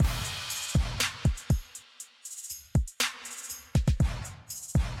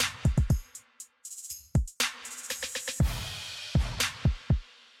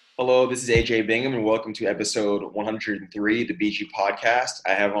Hello, this is AJ Bingham, and welcome to episode 103 of the BG Podcast.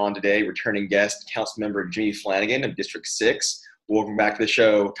 I have on today returning guest, Councilmember Jimmy Flannigan of District 6. Welcome back to the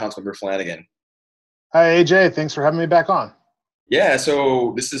show, Councilmember Flannigan. Hi, AJ. Thanks for having me back on. Yeah,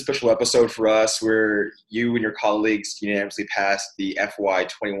 so this is a special episode for us where you and your colleagues unanimously passed the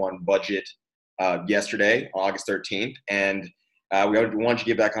FY21 budget yesterday, August 13th, and we wanted to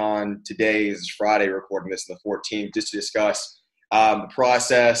get back on today, this is Friday, recording this on the 14th, just to discuss the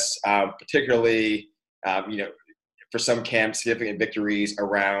process, particularly, for some camps, significant victories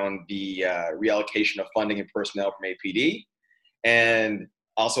around the reallocation of funding and personnel from APD. And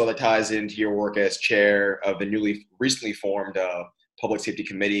also that ties into your work as chair of the recently formed Public Safety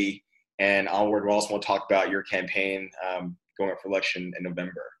Committee. And onward, we also want to talk about your campaign going up for election in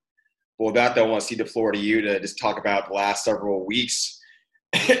November. But with that, though, I want to cede the floor to you to just talk about the last several weeks.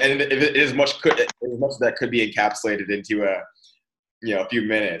 And as much as that could be encapsulated into a few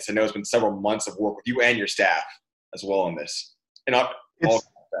minutes. I know it's been several months of work with you and your staff as well on this. And all staff.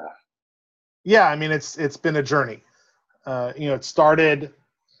 Yeah, I mean, it's been a journey. It started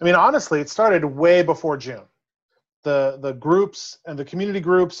way before June. The groups and the community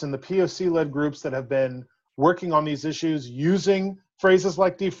groups and the POC-led groups that have been working on these issues using phrases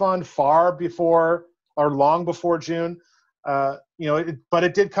like defund far before or long before June, but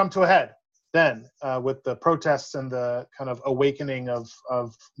it did come to a head then with the protests and the kind of awakening of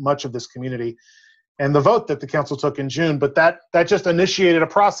much of this community and the vote that the council took in June. But that just initiated a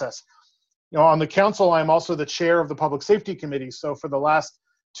process. On the council, I'm also the chair of the Public Safety Committee. So for the last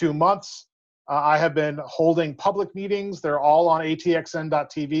 2 months, I have been holding public meetings. They're all on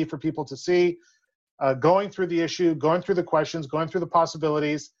atxn.tv for people to see, going through the issue, going through the questions, going through the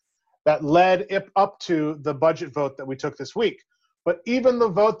possibilities that led up to the budget vote that we took this week. But even the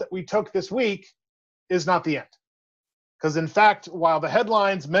vote that we took this week is not the end. Because in fact, while the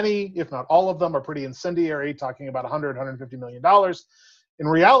headlines, many, if not all of them, are pretty incendiary, talking about $150 million, in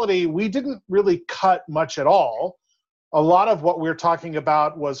reality, we didn't really cut much at all. A lot of what we're talking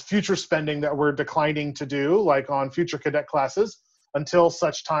about was future spending that we're declining to do, like on future cadet classes, until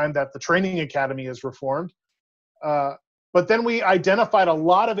such time that the training academy is reformed. But then we identified a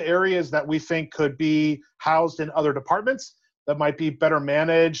lot of areas that we think could be housed in other departments that might be better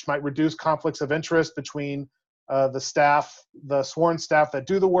managed, might reduce conflicts of interest between the staff, the sworn staff that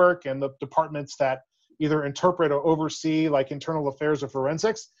do the work, and the departments that either interpret or oversee, like internal affairs or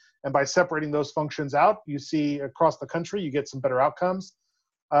forensics. And by separating those functions out, you see across the country, you get some better outcomes.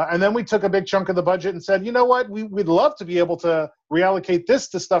 And then we took a big chunk of the budget and said, you know what, we'd love to be able to reallocate this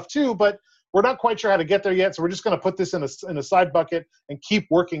to stuff too, but we're not quite sure how to get there yet. So we're just going to put this in a side bucket and keep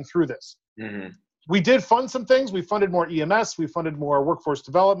working through this. Mm-hmm. We did fund some things. We funded more EMS. We funded more workforce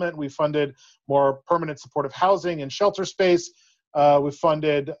development. We funded more permanent supportive housing and shelter space. We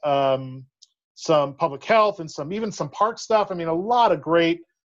funded some public health and even some park stuff. I mean, a lot of great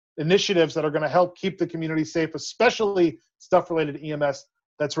initiatives that are going to help keep the community safe, especially stuff related to EMS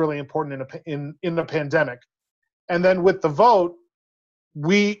that's really important in the pandemic. And then with the vote,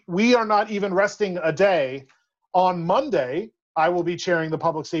 we are not even resting a day. On Monday, I will be chairing the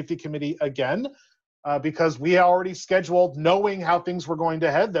Public Safety Committee again because we already scheduled, knowing how things were going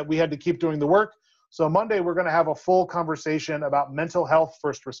to head, that we had to keep doing the work. So Monday, we're going to have a full conversation about mental health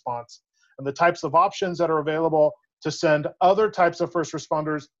first response and the types of options that are available to send other types of first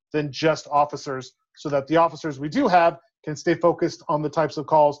responders than just officers, so that the officers we do have can stay focused on the types of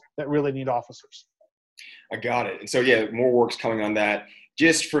calls that really need officers. I got it. And so, yeah, more work's coming on that.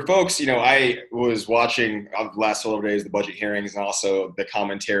 Just for folks, I was watching the last several days the budget hearings and also the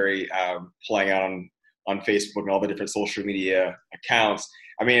commentary playing out on Facebook and all the different social media accounts.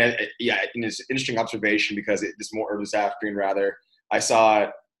 I mean, and it's an interesting observation because this afternoon, rather, I saw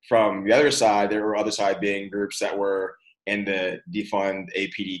it from the other side. There were other side being groups that were in the defund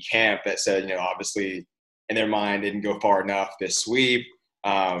APD camp that said, obviously in their mind didn't go far enough this sweep.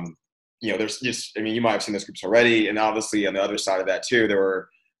 There's just, you might have seen those groups already. And obviously on the other side of that too, there were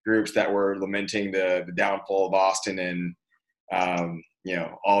groups that were lamenting the downfall of Austin and,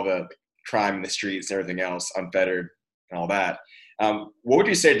 all the crime in the streets and everything else, unfettered and all that. What would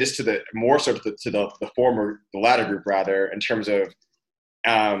you say just to the latter group rather, in terms of,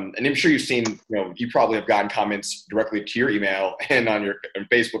 and I'm sure you've seen, you probably have gotten comments directly to your email and on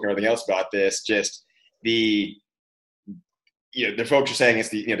Facebook and everything else about this, just the folks are saying it's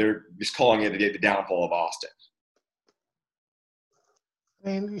they're just calling it the downfall of Austin. I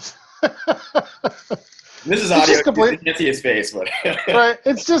mean, this is audio. You can't see his face, but right.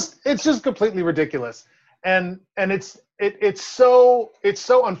 It's just completely ridiculous, and it's so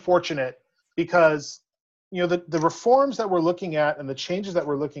unfortunate because the reforms that we're looking at and the changes that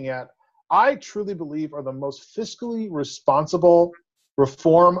we're looking at, I truly believe are the most fiscally responsible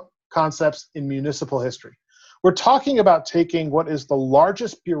reform concepts in municipal history. We're talking about taking what is the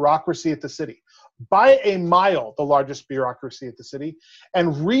largest bureaucracy at the city, by a mile, the largest bureaucracy at the city,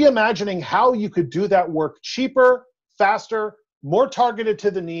 and reimagining how you could do that work cheaper, faster, more targeted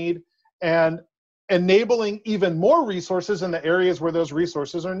to the need, and enabling even more resources in the areas where those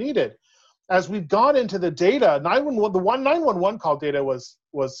resources are needed. As we've gone into the data, 911, the 911 call data was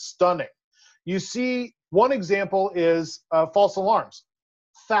stunning. You see, one example is false alarms.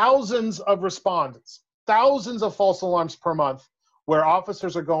 Thousands of respondents, thousands of false alarms per month, where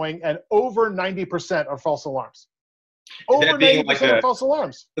officers are going, and over 90% are false alarms. Over 90% are false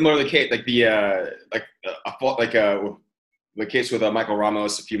alarms. Similar to the case, the case with Michael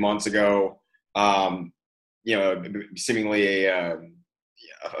Ramos a few months ago. Seemingly a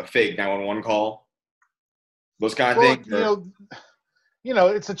fake 911 call. Those kind of things.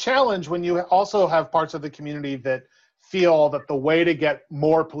 It's a challenge when you also have parts of the community that feel that the way to get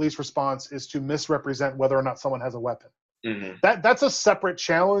more police response is to misrepresent whether or not someone has a weapon. Mm-hmm. That's a separate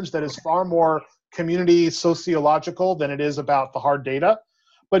challenge that is far more community sociological than it is about the hard data.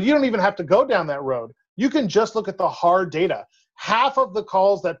 But you don't even have to go down that road. You can just look at the hard data. Half of the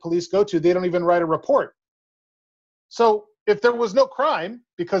calls that police go to, they don't even write a report. So if there was no crime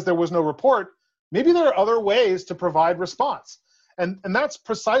because there was no report, maybe there are other ways to provide response. And that's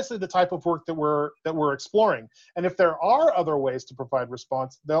precisely the type of work that we're exploring. And if there are other ways to provide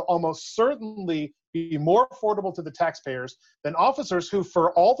response, they'll almost certainly be more affordable to the taxpayers than officers who,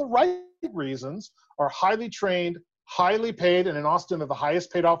 for all the right reasons, are highly trained, highly paid, and in Austin are the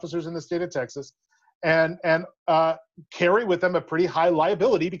highest paid officers in the state of Texas, and carry with them a pretty high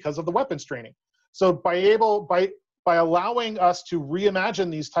liability because of the weapons training. So by allowing us to reimagine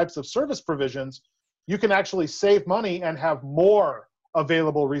these types of service provisions, you can actually save money and have more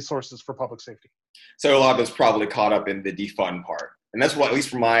available resources for public safety. So a lot of it's probably caught up in the defund part. And that's what, at least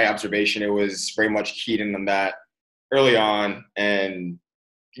from my observation, it was very much keyed in on that early on. And,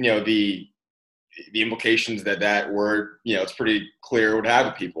 the implications that word, it's pretty clear would have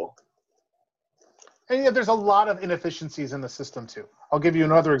with people. And there's a lot of inefficiencies in the system too. I'll give you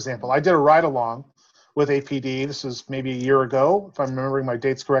another example. I did a ride along with APD. This was maybe a year ago, if I'm remembering my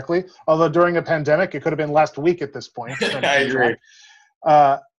dates correctly. Although during a pandemic, it could have been last week at this point. I agree.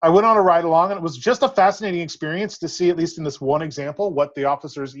 I went on a ride along, and it was just a fascinating experience to see, at least in this one example, what the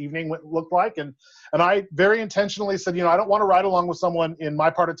officer's evening looked like. And I very intentionally said, I don't want to ride along with someone in my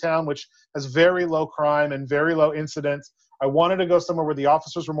part of town, which has very low crime and very low incidents. I wanted to go somewhere where the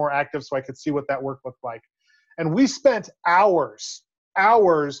officers were more active so I could see what that work looked like. And we spent hours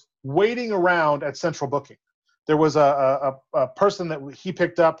waiting around at central booking. There was a person that he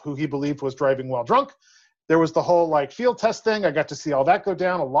picked up who he believed was driving while drunk. There was the whole field test thing. I got to see all that go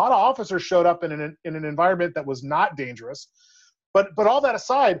down. A lot of officers showed up in an environment that was not dangerous. But all that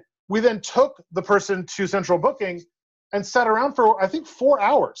aside, we then took the person to central booking and sat around for, I think, 4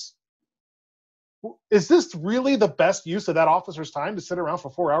 hours. Is this really the best use of that officer's time, to sit around for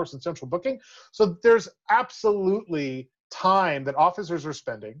 4 hours in central booking? So there's absolutely time that officers are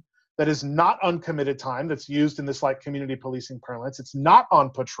spending that is not uncommitted time, that's used in this community policing parlance. It's not on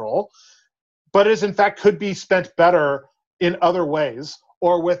patrol, but is in fact could be spent better in other ways,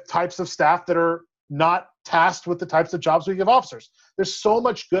 or with types of staff that are not tasked with the types of jobs we give officers. There's so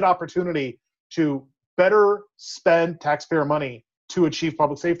much good opportunity to better spend taxpayer money to achieve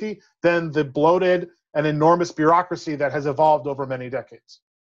public safety than the bloated and enormous bureaucracy that has evolved over many decades.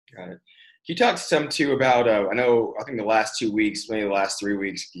 Got it. Can you talk some too about, I think the last 2 weeks, maybe the last 3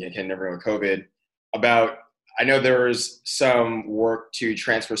 weeks, I can't remember with COVID, I know there was some work to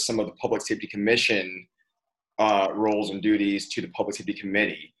transfer some of the Public Safety Commission roles and duties to the Public Safety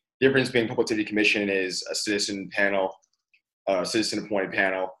Committee. The difference being Public Safety Commission is a citizen panel, citizen appointed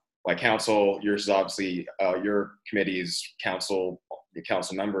panel, like council. Yours is obviously your committee's council, the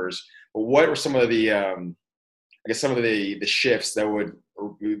council members. But what were some of the, some of the shifts that would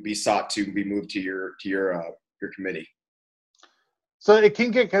be sought to be moved to your committee? So it can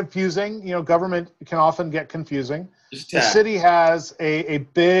get confusing. Government can often get confusing. The city has a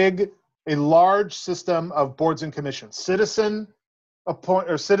large system of boards and commissions. Citizens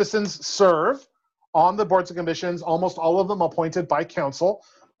serve on the boards and commissions, almost all of them appointed by council.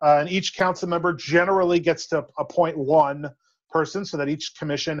 And each council member generally gets to appoint one person, so that each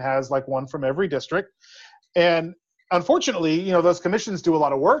commission has one from every district. And unfortunately, those commissions do a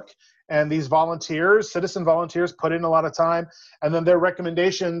lot of work, and these citizen volunteers put in a lot of time, and then their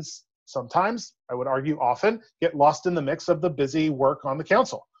recommendations sometimes, I would argue often, get lost in the mix of the busy work on the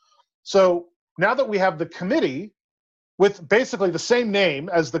council. So now that we have the committee with basically the same name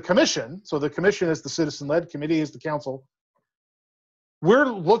as the commission, so the commission is the citizen-led, committee is the council, we're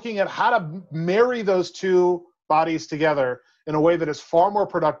looking at how to marry those two bodies together in a way that is far more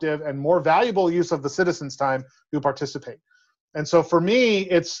productive and more valuable use of the citizens' time who participate. And so for me,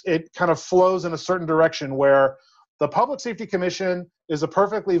 it kind of flows in a certain direction where the Public Safety Commission is a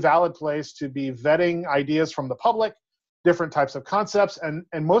perfectly valid place to be vetting ideas from the public, different types of concepts,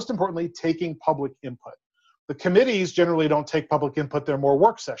 and most importantly, taking public input. The committees generally don't take public input, they're more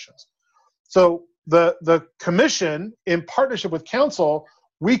work sessions. So the commission, in partnership with council,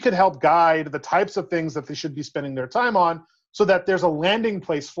 we could help guide the types of things that they should be spending their time on so that there's a landing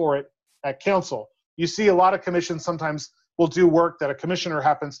place for it at council. You see a lot of commissions sometimes will do work that a commissioner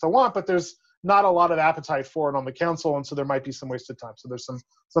happens to want, but there's not a lot of appetite for it on the council, and so there might be some wasted time. So there's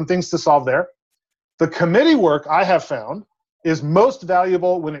some things to solve there. The committee work, I have found, is most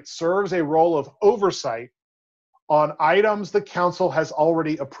valuable when it serves a role of oversight on items the council has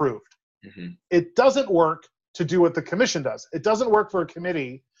already approved. Mm-hmm. It doesn't work to do what the commission does. It doesn't work for a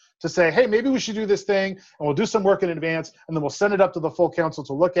committee to say, hey, maybe we should do this thing, and we'll do some work in advance, and then we'll send it up to the full council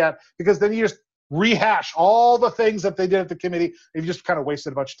to look at, because then you just rehash all the things that they did at the committee, and you just kind of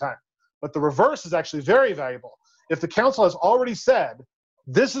wasted a bunch of time. But the reverse is actually very valuable. If the council has already said,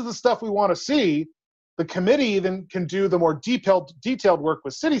 this is the stuff we want to see, the committee then can do the more detailed work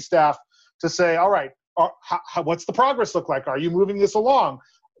with city staff to say, all right, what's the progress look like? Are you moving this along?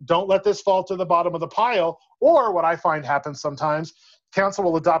 Don't let this fall to the bottom of the pile. Or what I find happens sometimes, council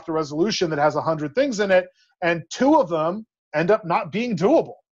will adopt a resolution that has 100 things in it, and 2 of them end up not being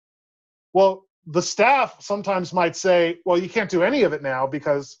doable. Well, the staff sometimes might say, well, you can't do any of it now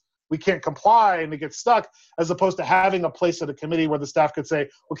because we can't comply, and it gets stuck, as opposed to having a place at a committee where the staff could say,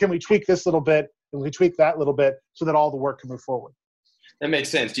 well, can we tweak this little bit, and we tweak that little bit so that all the work can move forward. That makes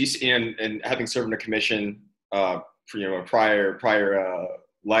sense. Do you see, and having served in a commission for a prior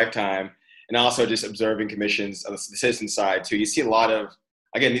lifetime, and also just observing commissions on the citizen side too, you see a lot of,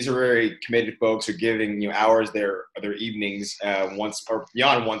 again, these are very committed folks who are giving hours their evenings once or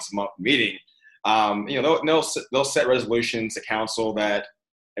beyond once a month meeting. They'll set resolutions to council that,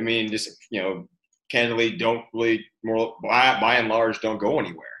 I mean, just candidly don't really, more by and large, don't go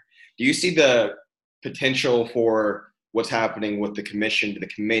anywhere. Do you see the potential for what's happening with the commission to the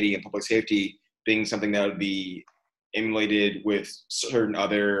committee and public safety being something that would be emulated with certain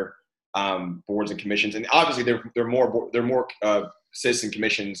other boards and commissions? And obviously, they're more citizen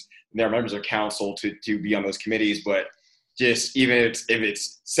commissions than there are members of council to be on those committees. But just even if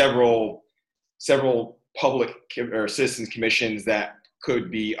it's several public or citizens commissions that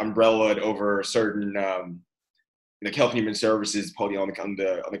could be umbrellaed over certain Health and Human Services, probably on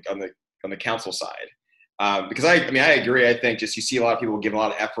the council side. Because I agree. I think just you see a lot of people give a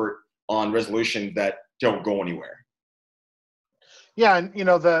lot of effort on resolutions that don't go anywhere. Yeah, and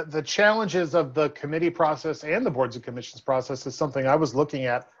the challenges of the committee process and the boards and commissions process is something I was looking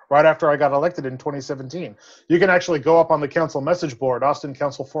at right after I got elected in 2017. You can actually go up on the council message board,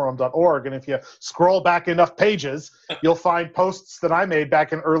 austincouncilforum.org, and if you scroll back enough pages, you'll find posts that I made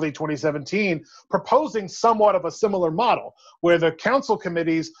back in early 2017 proposing somewhat of a similar model, where the council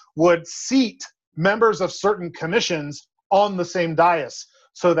committees would seat members of certain commissions on the same dais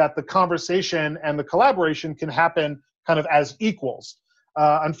so that the conversation and the collaboration can happen kind of as equals.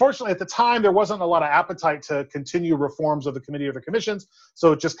 Unfortunately, at the time, there wasn't a lot of appetite to continue reforms of the committee or the commissions,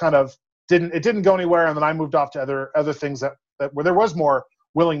 so it just kind of didn't go anywhere, and then I moved off to other things that where there was more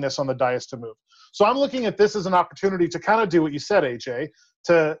willingness on the dais to move. So I'm looking at this as an opportunity to kind of do what you said, AJ,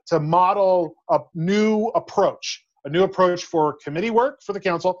 to model a new approach for committee work for the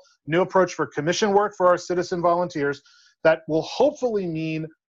council, new approach for commission work for our citizen volunteers that will hopefully mean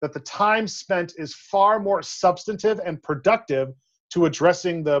that the time spent is far more substantive and productive to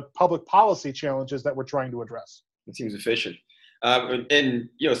addressing the public policy challenges that we're trying to address. It seems efficient. And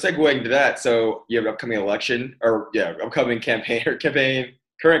segueing to that, so you have an upcoming election, upcoming current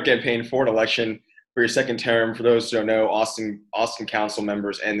campaign for an election for your second term. For those who don't know, Austin council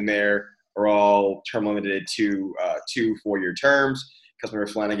members and the mayor are all term limited to 2 4-year terms. Councilmember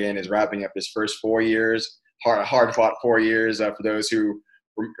Flannigan is wrapping up his first 4 years, hard fought 4 years. For those who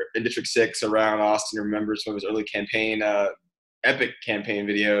were in District 6 around Austin, remember some of his early campaign, epic campaign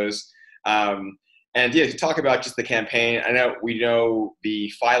videos. To talk about just the campaign, we know the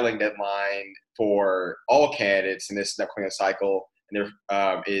filing deadline for all candidates in this upcoming cycle, and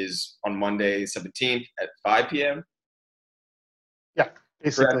there is on Monday, 17th at 5 p.m. Yeah,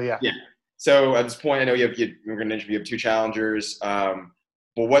 basically, yeah. So at this point, I know we're going to interview 2 challengers. But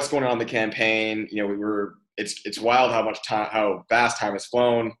what's going on in the campaign? It's wild how fast time has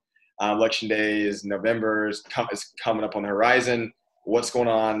flown. Election day is November, is coming up on the horizon. What's going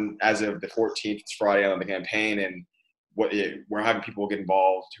on as of the 14th? It's Friday on the campaign, and we're having people get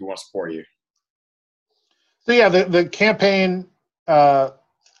involved who want to support you. So yeah, the campaign, the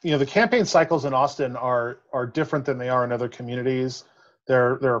campaign cycles in Austin are different than they are in other communities.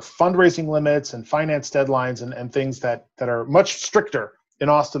 There are fundraising limits and finance deadlines and things that are much stricter in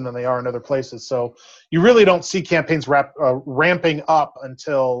Austin than they are in other places. So you really don't see campaigns ramping up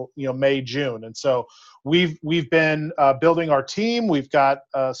until May, June. And so we've been building our team. We've got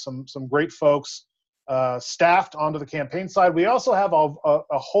some great folks staffed onto the campaign side. We also have a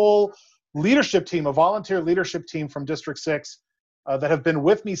whole leadership team, a volunteer leadership team from District 6 that have been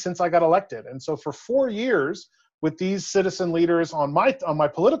with me since I got elected. And so for 4 years with these citizen leaders on my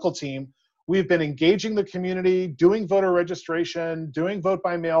political team, we've been engaging the community, doing voter registration, doing vote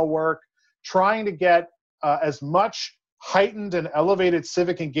by mail work, trying to get as much heightened and elevated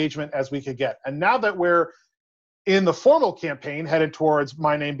civic engagement as we could get. And now that we're in the formal campaign headed towards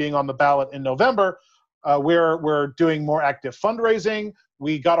my name being on the ballot in November, we're doing more active fundraising.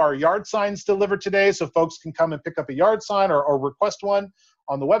 We got our yard signs delivered today, so folks can come and pick up a yard sign or request one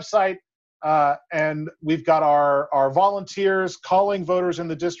on the website. And we've got our volunteers calling voters in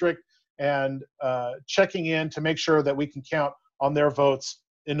the district and checking in to make sure that we can count on their votes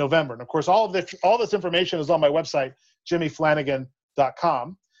in November. And of course, all this information is on my website,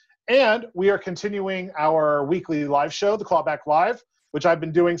 jimmyflannigan.com. And we are continuing our weekly live show, the Clawback Live, which I've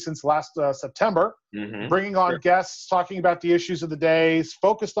been doing since last September, bringing on guests, talking about the issues of the day,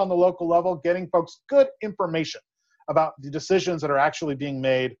 focused on the local level, getting folks good information about the decisions that are actually being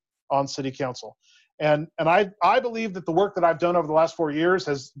made on city council. And I believe that the work that I've done over the last 4 years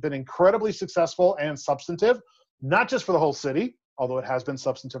has been incredibly successful and substantive, not just for the whole city, although it has been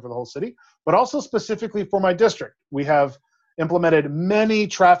substantive for the whole city, but also specifically for my district. We have implemented many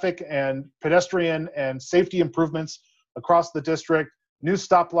traffic and pedestrian and safety improvements across the district, new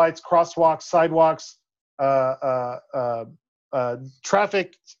stoplights, crosswalks, sidewalks,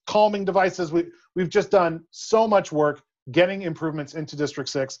 traffic calming devices. We've just done so much work getting improvements into District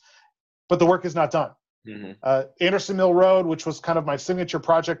 6, but the work is not done. Anderson Mill Road, which was kind of my signature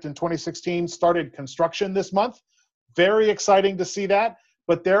project in 2016, started construction this month. Very exciting to see that,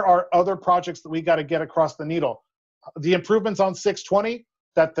 but there are other projects that we got to get across the needle. The improvements on 620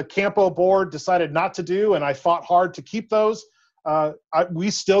 that the Campo board decided not to do, and I fought hard to keep those, we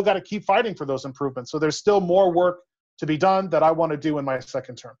still got to keep fighting for those improvements. So there's still more work to be done that I want to do in my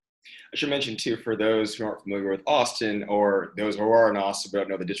second term. I should mention, too, for those who aren't familiar with Austin or those who are in Austin but don't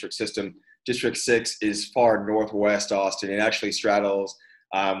know the district system, District 6 is far northwest Austin. It actually straddles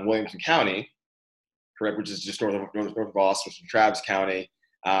Williamson County, correct, which is just north of Austin, which is Travis County,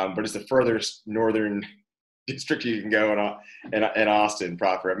 but it's the furthest northern district you can go in Austin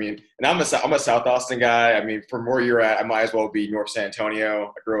proper. I mean, and I'm a South Austin guy. I mean, from where you're at, I might as well be North San Antonio.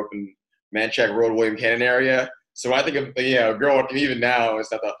 I grew up in Manchac Road, William Cannon area. So when I think of, growing up, and even now,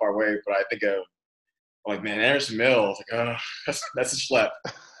 it's not that far away, but I think of, like, man, Anderson Mills, like, oh, that's a schlep.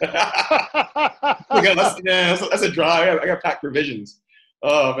 That's a drive. I got to pack provisions.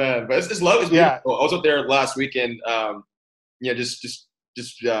 Oh, man. But it's lovely. Yeah. I was up there last weekend, just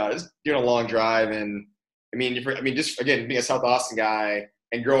doing a long drive. And, just, again, being a South Austin guy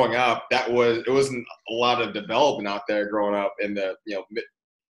and growing up, it wasn't a lot of development out there growing up in the,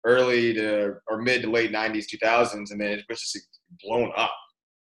 early to or mid to late 90s, 2000s, and then it was just blown up,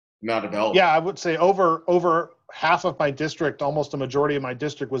 not developed. Yeah, I would say over half of my district, almost a majority of my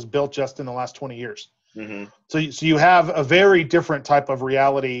district, was built just in the last 20 years. So you have a very different type of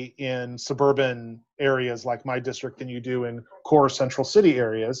reality in suburban areas like my district than you do in core central city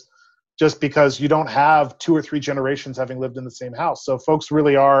areas, just because you don't have 2 or 3 generations having lived in the same house. So folks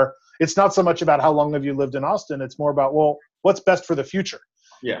really are, it's not so much about how long have you lived in Austin, it's more about, well, what's best for the future?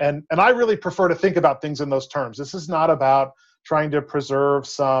 Yeah. And I really prefer to think about things in those terms. This is not about trying to preserve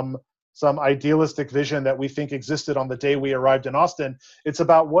some idealistic vision that we think existed on the day we arrived in Austin. It's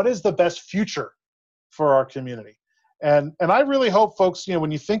about what is the best future for our community. And I really hope folks, when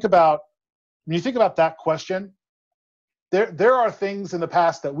you think about that question, there are things in the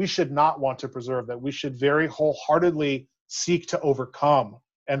past that we should not want to preserve, that we should very wholeheartedly seek to overcome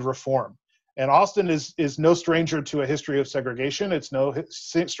and reform. And Austin is no stranger to a history of segregation. It's no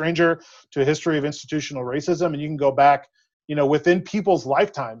stranger to a history of institutional racism. And you can go back, within people's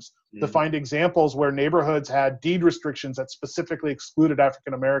lifetimes to find examples where neighborhoods had deed restrictions that specifically excluded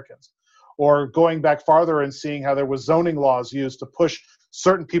African Americans, or going back farther and seeing how there was zoning laws used to push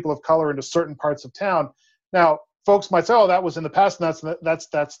certain people of color into certain parts of town. Now, folks might say, "Oh, that was in the past, and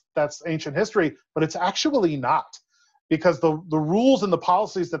that's ancient history," but it's actually not. because the rules and the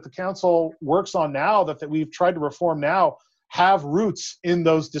policies that the council works on now that we've tried to reform now have roots in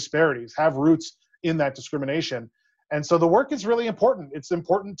those disparities, have roots in that discrimination. And so the work is really important. It's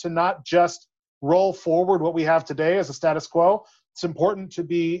important to not just roll forward what we have today as a status quo. It's important to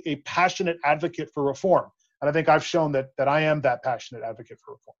be a passionate advocate for reform. And I think I've shown that I am that passionate advocate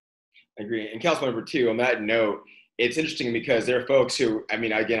for reform. I agree. And Councilmember, too, on that note, it's interesting because there are folks who, I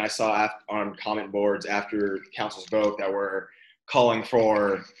mean, again, I saw on comment boards after the council's vote that were calling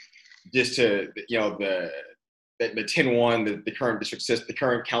for just to, the 10-1, the current district system, the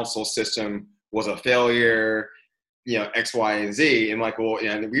current council system was a failure, X, Y, and Z. And like, well,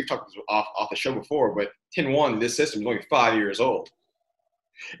 and we've talked off the show before, but 10-1, this system is only 5 years old.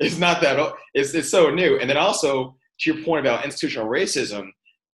 It's not that old. It's so new. And then also, to your point about institutional racism,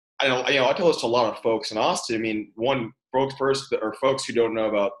 I tell this to a lot of folks in Austin. I mean, folks who don't know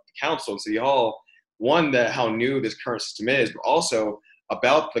about the council and City Hall, how new this current system is, but also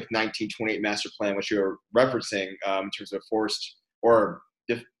about the 1928 master plan, which you're referencing in terms of forced or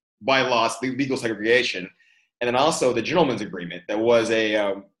bylaws, legal segregation, and then also the gentleman's agreement that was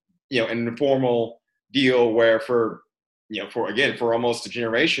an informal deal where for almost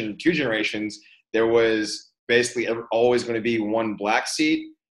two generations, there was basically always going to be one black seat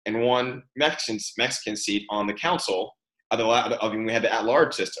and one Mexican seat on the council. We had the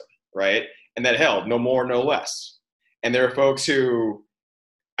at-large system, right? And that held, no more, no less. And there are folks who,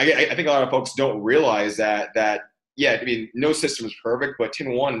 I think a lot of folks don't realize that no system is perfect, but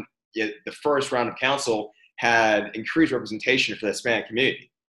 10-1, the first round of council had increased representation for the Hispanic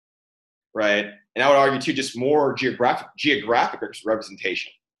community, right? And I would argue, too, just more geographic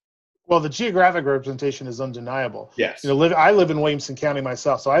representation. Well, the geographic representation is undeniable. Yes. I live in Williamson County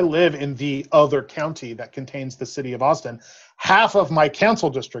myself, so I live in the other county that contains the city of Austin. Half of my council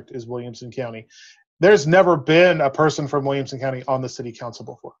district is Williamson County. There's never been a person from Williamson County on the city council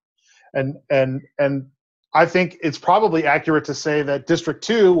before. And I think it's probably accurate to say that District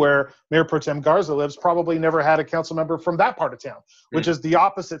 2, where Mayor Pro Tem Garza lives, probably never had a council member from that part of town, which is the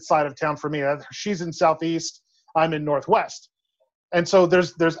opposite side of town for me. She's in Southeast, I'm in Northwest. And so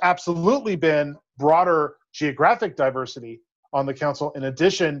there's absolutely been broader geographic diversity on the council in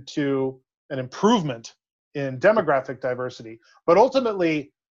addition to an improvement in demographic diversity. But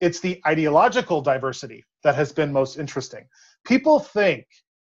ultimately, it's the ideological diversity that has been most interesting. People think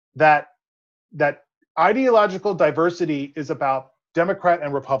that ideological diversity is about Democrat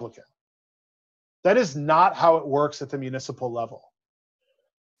and Republican. That is not how it works at the municipal level.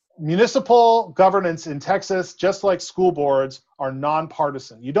 Municipal governance in Texas, just like school boards, are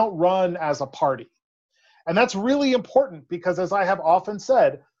nonpartisan. You don't run as a party. And that's really important because, as I have often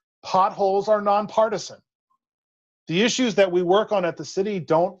said, potholes are nonpartisan. The issues that we work on at the city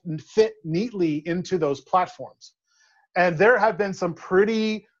don't fit neatly into those platforms. And there have been some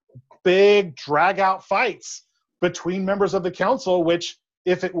pretty big drag-out fights between members of the council, which,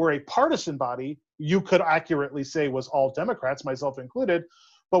 if it were a partisan body, you could accurately say was all Democrats, myself included.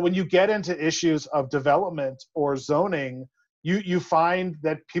 But when you get into issues of development or zoning, you find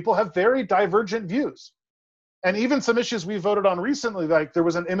that people have very divergent views. And even some issues we voted on recently, like there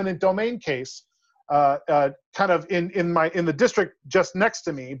was an eminent domain case kind of in the district just next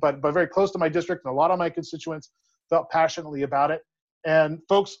to me, but very close to my district, and a lot of my constituents felt passionately about it. And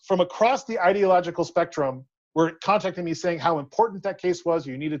folks from across the ideological spectrum were contacting me saying how important that case was.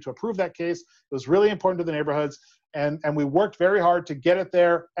 You needed to approve that case. It was really important to the neighborhoods. And we worked very hard to get it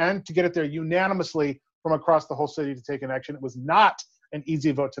there, and to get it there unanimously from across the whole city to take an action. It was not an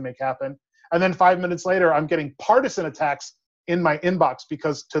easy vote to make happen. And then 5 minutes later, I'm getting partisan attacks in my inbox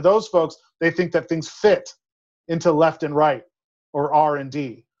because to those folks, they think that things fit into left and right or R and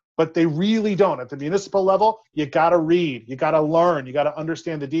D. But they really don't. At the municipal level, you got to read, you got to learn, you got to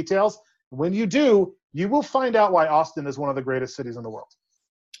understand the details. When you do, you will find out why Austin is one of the greatest cities in the world.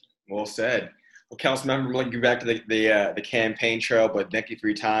 Well said. Well, Councilmember, I'm going to go back to the campaign trail, but thank you for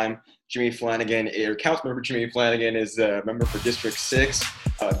your time. Councilmember Jimmy Flannigan is a member for District 6.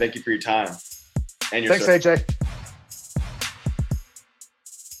 Thank you for your time. And your Thanks, AJ.